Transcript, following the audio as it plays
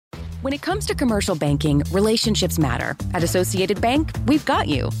When it comes to commercial banking, relationships matter. At Associated Bank, we've got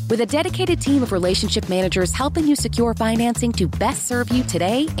you. With a dedicated team of relationship managers helping you secure financing to best serve you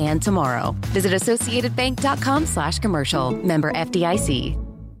today and tomorrow. Visit associatedbank.com/commercial. Member FDIC.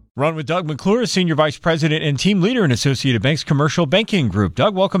 Run with Doug McClure, Senior Vice President and Team Leader in Associated Bank's Commercial Banking Group.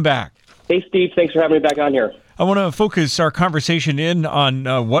 Doug, welcome back. Hey, Steve. Thanks for having me back on here. I want to focus our conversation in on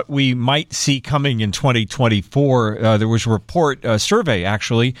what we might see coming in 2024. There was a survey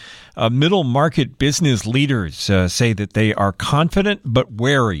actually. Middle market business leaders say that they are confident but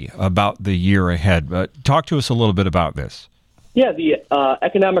wary about the year ahead. Talk to us a little bit about this. Yeah, the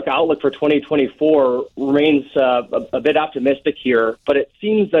economic outlook for 2024 remains a bit optimistic here, but it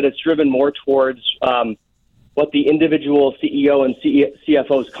seems that it's driven more towards what the individual CEO and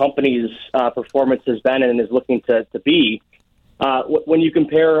CFO's company's performance has been and is looking to be. When you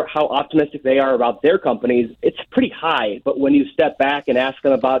compare how optimistic they are about their companies, it's pretty high. But when you step back and ask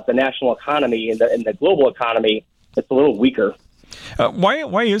them about the national economy and the global economy, it's a little weaker.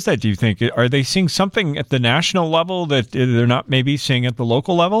 Why is that, do you think? Are they seeing something at the national level that they're not maybe seeing at the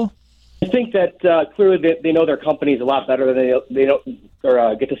local level? I think that clearly they know their companies a lot better than they don't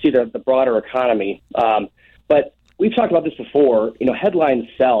get to see the broader economy. But we've talked about this before. Headlines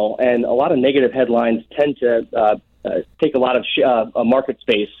sell, and a lot of negative headlines tend to take a lot of market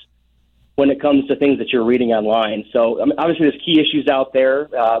space when it comes to things that you're reading online. So obviously there's key issues out there.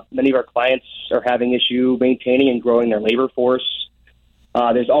 Many of our clients are having issue maintaining and growing their labor force.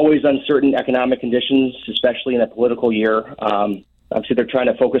 There's always uncertain economic conditions, especially in a political year. Obviously, they're trying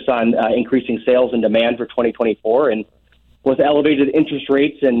to focus on increasing sales and demand for 2024. And with elevated interest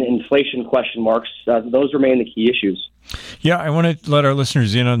rates and inflation question marks, those remain the key issues. Yeah, I want to let our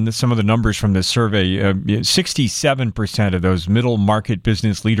listeners in on some of the numbers from this survey. 67% of those middle market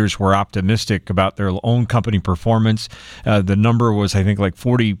business leaders were optimistic about their own company performance. The number was, I think, like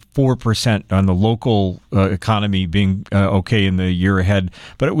 44% on the local economy being okay in the year ahead.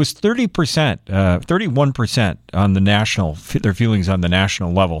 But it was 31% on the national, their feelings on the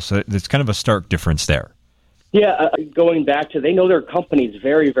national level. So it's kind of a stark difference there. Yeah, going back to they know their companies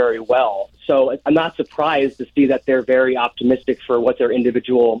very, very well. So I'm not surprised to see that they're very optimistic for what their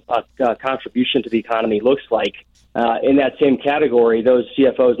individual contribution to the economy looks like. In that same category, those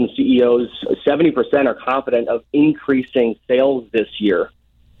CFOs and CEOs, 70% are confident of increasing sales this year.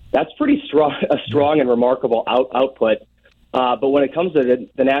 That's pretty strong and remarkable output. But when it comes to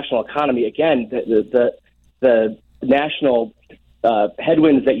the national economy, again, the national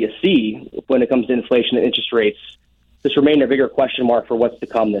headwinds that you see when it comes to inflation and interest rates just remain a bigger question mark for what's to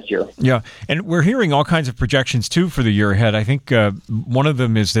come this year. Yeah, and we're hearing all kinds of projections, too, for the year ahead. I think one of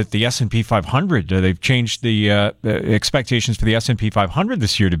them is that the S&P 500, they've changed the expectations for the S&P 500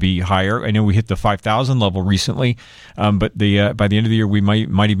 this year to be higher. I know we hit the 5,000 level recently, but by the end of the year, we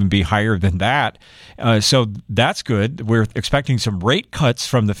might even be higher than that. So that's good. We're expecting some rate cuts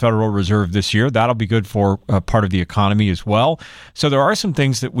from the Federal Reserve this year. That'll be good for part of the economy as well. So there are some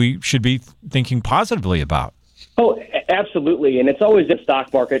things that we should be thinking positively about. Oh, absolutely. And it's always the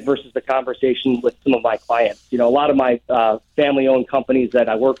stock market versus the conversation with some of my clients. A lot of my family-owned companies that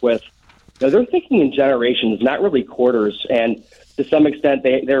I work with, they're thinking in generations, not really quarters. And to some extent,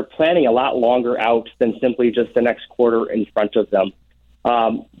 they're planning a lot longer out than simply just the next quarter in front of them.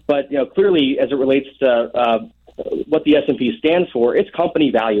 But clearly, as it relates to what the S&P stands for, it's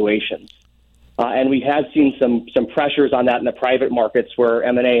company valuations. And we have seen some pressures on that in the private markets where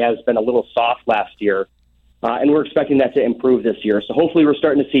M&A has been a little soft last year. And we're expecting that to improve this year. So hopefully we're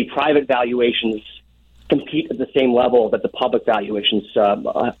starting to see private valuations compete at the same level that the public valuations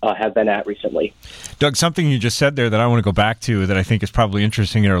have been at recently. Doug, something you just said there that I want to go back to that I think is probably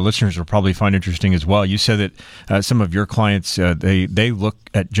interesting and our listeners will probably find interesting as well. You said that some of your clients, they look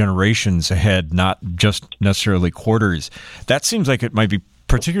at generations ahead, not just necessarily quarters. That seems like it might be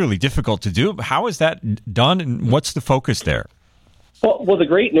particularly difficult to do. How is that done and what's the focus there? Well, the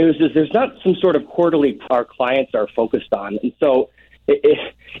great news is there's not some sort of quarterly our clients are focused on. And so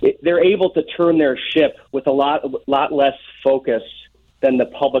they're able to turn their ship with a lot less focus than the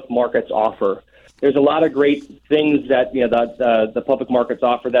public markets offer. There's a lot of great things that the public markets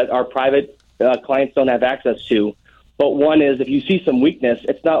offer that our private clients don't have access to. But one is if you see some weakness,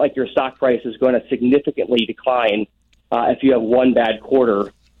 it's not like your stock price is going to significantly decline if you have one bad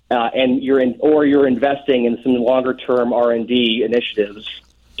quarter. And you're investing in some longer-term R&D initiatives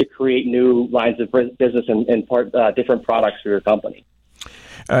to create new lines of business and different products for your company.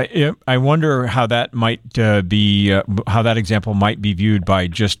 I wonder how that might how that example might be viewed by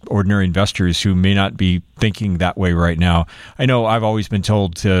just ordinary investors who may not be thinking that way right now. I know I've always been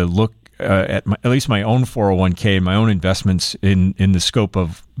told to look at least my own 401k, my own investments in the scope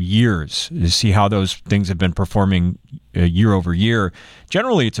of years, to see how those things have been performing year over year.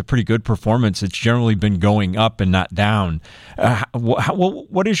 Generally, it's a pretty good performance. It's generally been going up and not down.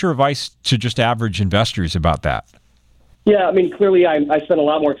 What is your advice to just average investors about that? Yeah, I mean, clearly I spend a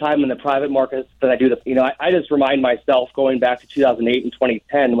lot more time in the private markets than I do I just remind myself going back to 2008 and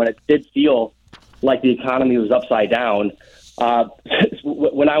 2010 when it did feel like the economy was upside down.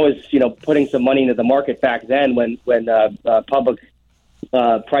 When I was, putting some money into the market back then when public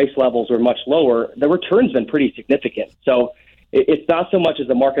price levels were much lower, the return's been pretty significant. So it's not so much as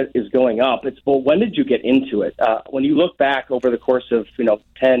the market is going up. It's, well, when did you get into it? When you look back over the course of,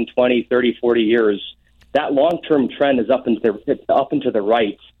 10, 20, 30, 40 years, that long-term trend is up and to the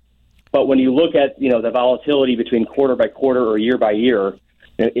right. But when you look at, the volatility between quarter by quarter or year by year,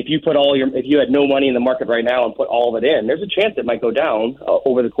 if you had no money in the market right now and put all of it in, there's a chance it might go down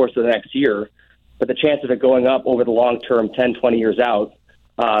over the course of the next year. But the chance of it going up over the long term, 10, 20 years out,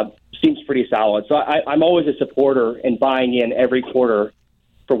 seems pretty solid. So I'm always a supporter in buying in every quarter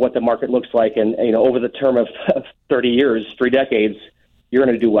for what the market looks like. And, over the term of 30 years, 3 decades, you're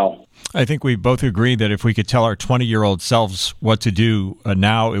going to do well. I think we both agree that if we could tell our 20-year-old selves what to do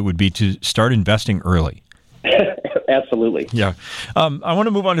now, it would be to start investing early. Absolutely. Yeah. I want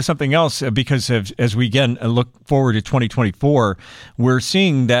to move on to something else because as we again look forward to 2024, we're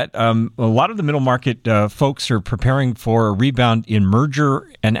seeing that a lot of the middle market folks are preparing for a rebound in merger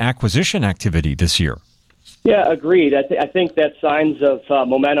and acquisition activity this year. Yeah, agreed. I think that signs of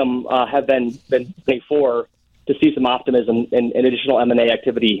momentum have been before to see some optimism and additional M&A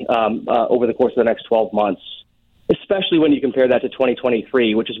activity over the course of the next 12 months, especially when you compare that to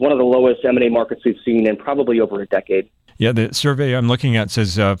 2023, which is one of the lowest M&A markets we've seen in probably over a decade. Yeah, the survey I'm looking at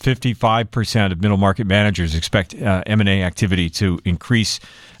says 55% of middle market managers expect M&A activity to increase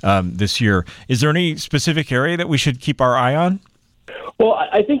this year. Is there any specific area that we should keep our eye on? Well,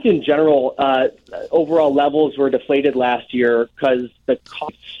 I think in general, overall levels were deflated last year because the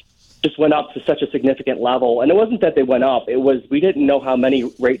costs just went up to such a significant level. And it wasn't that they went up. It was we didn't know how many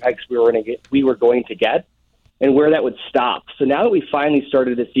rate hikes we were going to get and where that would stop. So now that we finally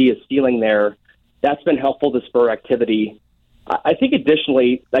started to see a ceiling there, that's been helpful to spur activity. I think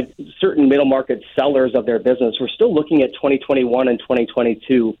additionally, like certain middle market sellers of their business, we're still looking at 2021 and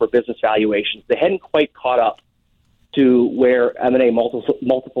 2022 for business valuations. They hadn't quite caught up to where M&A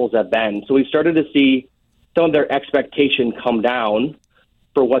multiples have been. So we've started to see some of their expectation come down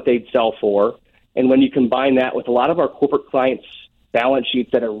for what they'd sell for. And when you combine that with a lot of our corporate clients' balance sheets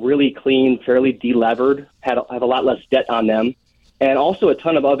that are really clean, fairly delevered, have a lot less debt on them, and also a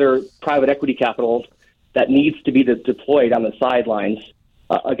ton of other private equity capital that needs to be deployed on the sidelines,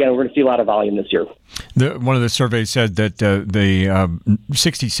 again, we're going to see a lot of volume this year. One of the surveys said that the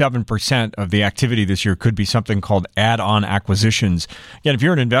 67% of the activity this year could be something called add-on acquisitions. Again, if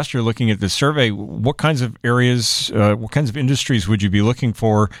you're an investor looking at this survey, what kinds of areas, what kinds of industries would you be looking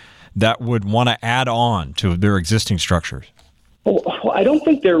for that would want to add on to their existing structures? Well, I don't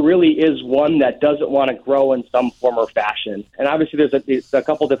think there really is one that doesn't want to grow in some form or fashion. And obviously there's a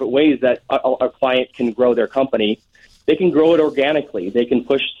couple different ways that a client can grow their company. They can grow it organically. They can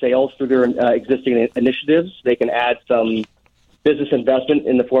push sales through their existing initiatives. They can add some business investment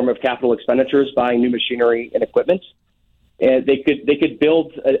in the form of capital expenditures, buying new machinery and equipment. And they could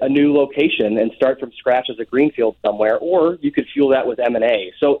build a new location and start from scratch as a greenfield somewhere, or you could fuel that with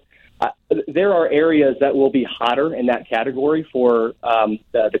M&A. So there are areas that will be hotter in that category for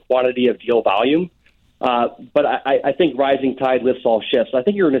the quantity of deal volume. But I think rising tide lifts all ships. I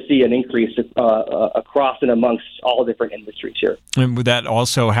think you're going to see an increase across and amongst all different industries here. And would that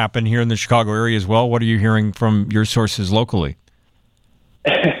also happen here in the Chicago area as well? What are you hearing from your sources locally?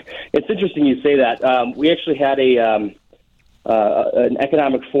 It's interesting you say that. We actually had an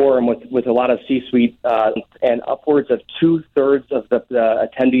economic forum with a lot of C-suite, and upwards of 2/3 of the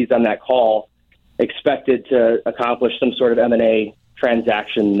attendees on that call expected to accomplish some sort of M&A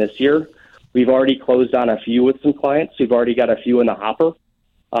transaction this year. We've already closed on a few with some clients. We've already got a few in the hopper.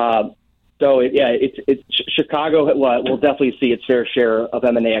 Chicago will definitely see its fair share of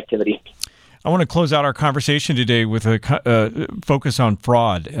M&A activity. I want to close out our conversation today with a focus on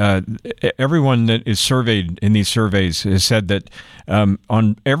fraud. Everyone that is surveyed in these surveys has said that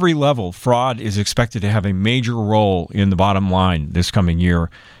on every level, fraud is expected to have a major role in the bottom line this coming year.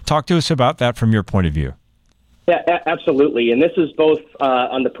 Talk to us about that from your point of view. Yeah, absolutely. And this is both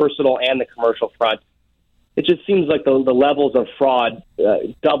on the personal and the commercial front. It just seems like the levels of fraud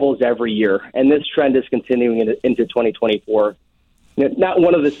doubles every year, and this trend is continuing into 2024. Not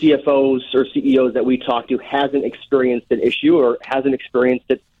one of the CFOs or CEOs that we talk to hasn't experienced an issue or hasn't experienced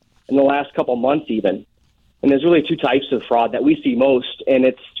it in the last couple months even. And there's really two types of fraud that we see most, and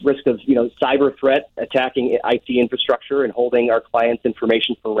it's risk of cyber threat attacking IT infrastructure and holding our clients'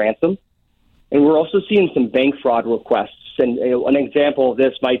 information for ransom. And we're also seeing some bank fraud requests. And an example of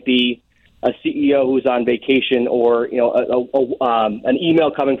this might be a CEO who's on vacation, or an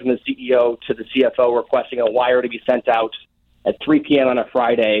email coming from the CEO to the CFO requesting a wire to be sent out at 3 p.m. on a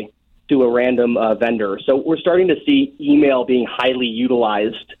Friday to a random vendor. So we're starting to see email being highly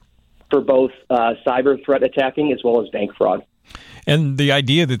utilized for both cyber threat attacking as well as bank fraud. And the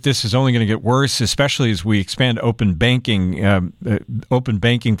idea that this is only going to get worse, especially as we expand open banking. Open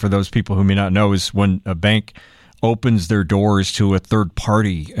banking, for those people who may not know, is when a bank opens their doors to a third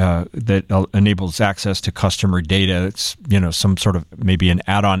party that enables access to customer data. It's some sort of maybe an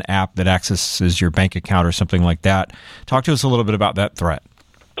add-on app that accesses your bank account or something like that. Talk to us a little bit about that threat.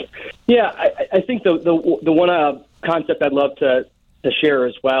 Yeah, I think the one concept I'd love to share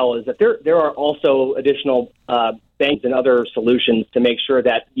as well is that there are also additional banks and other solutions to make sure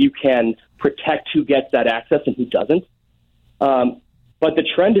that you can protect who gets that access and who doesn't. But the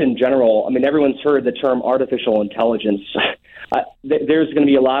trend in general, everyone's heard the term artificial intelligence. There's going to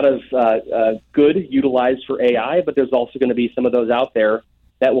be a lot of good utilized for AI, but there's also going to be some of those out there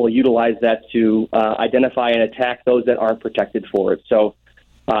that will utilize that to identify and attack those that aren't protected for it. So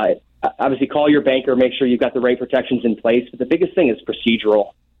obviously call your banker, make sure you've got the right protections in place. But the biggest thing is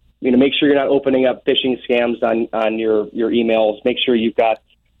procedural. Make sure you're not opening up phishing scams on your emails. Make sure you've got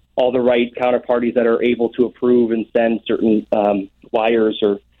all the right counterparties that are able to approve and send certain wires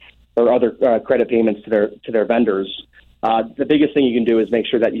or other credit payments to their vendors. The biggest thing you can do is make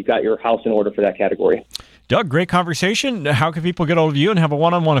sure that you've got your house in order for that category. Doug, great conversation. How can people get hold of you and have a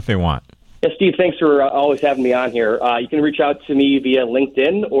one-on-one if they want? Yeah, Steve, thanks for always having me on here. You can reach out to me via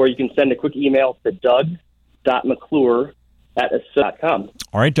LinkedIn, or you can send a quick email to doug.mcclure@assist.com.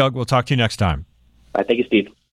 All right, Doug, we'll talk to you next time. All right, thank you, Steve.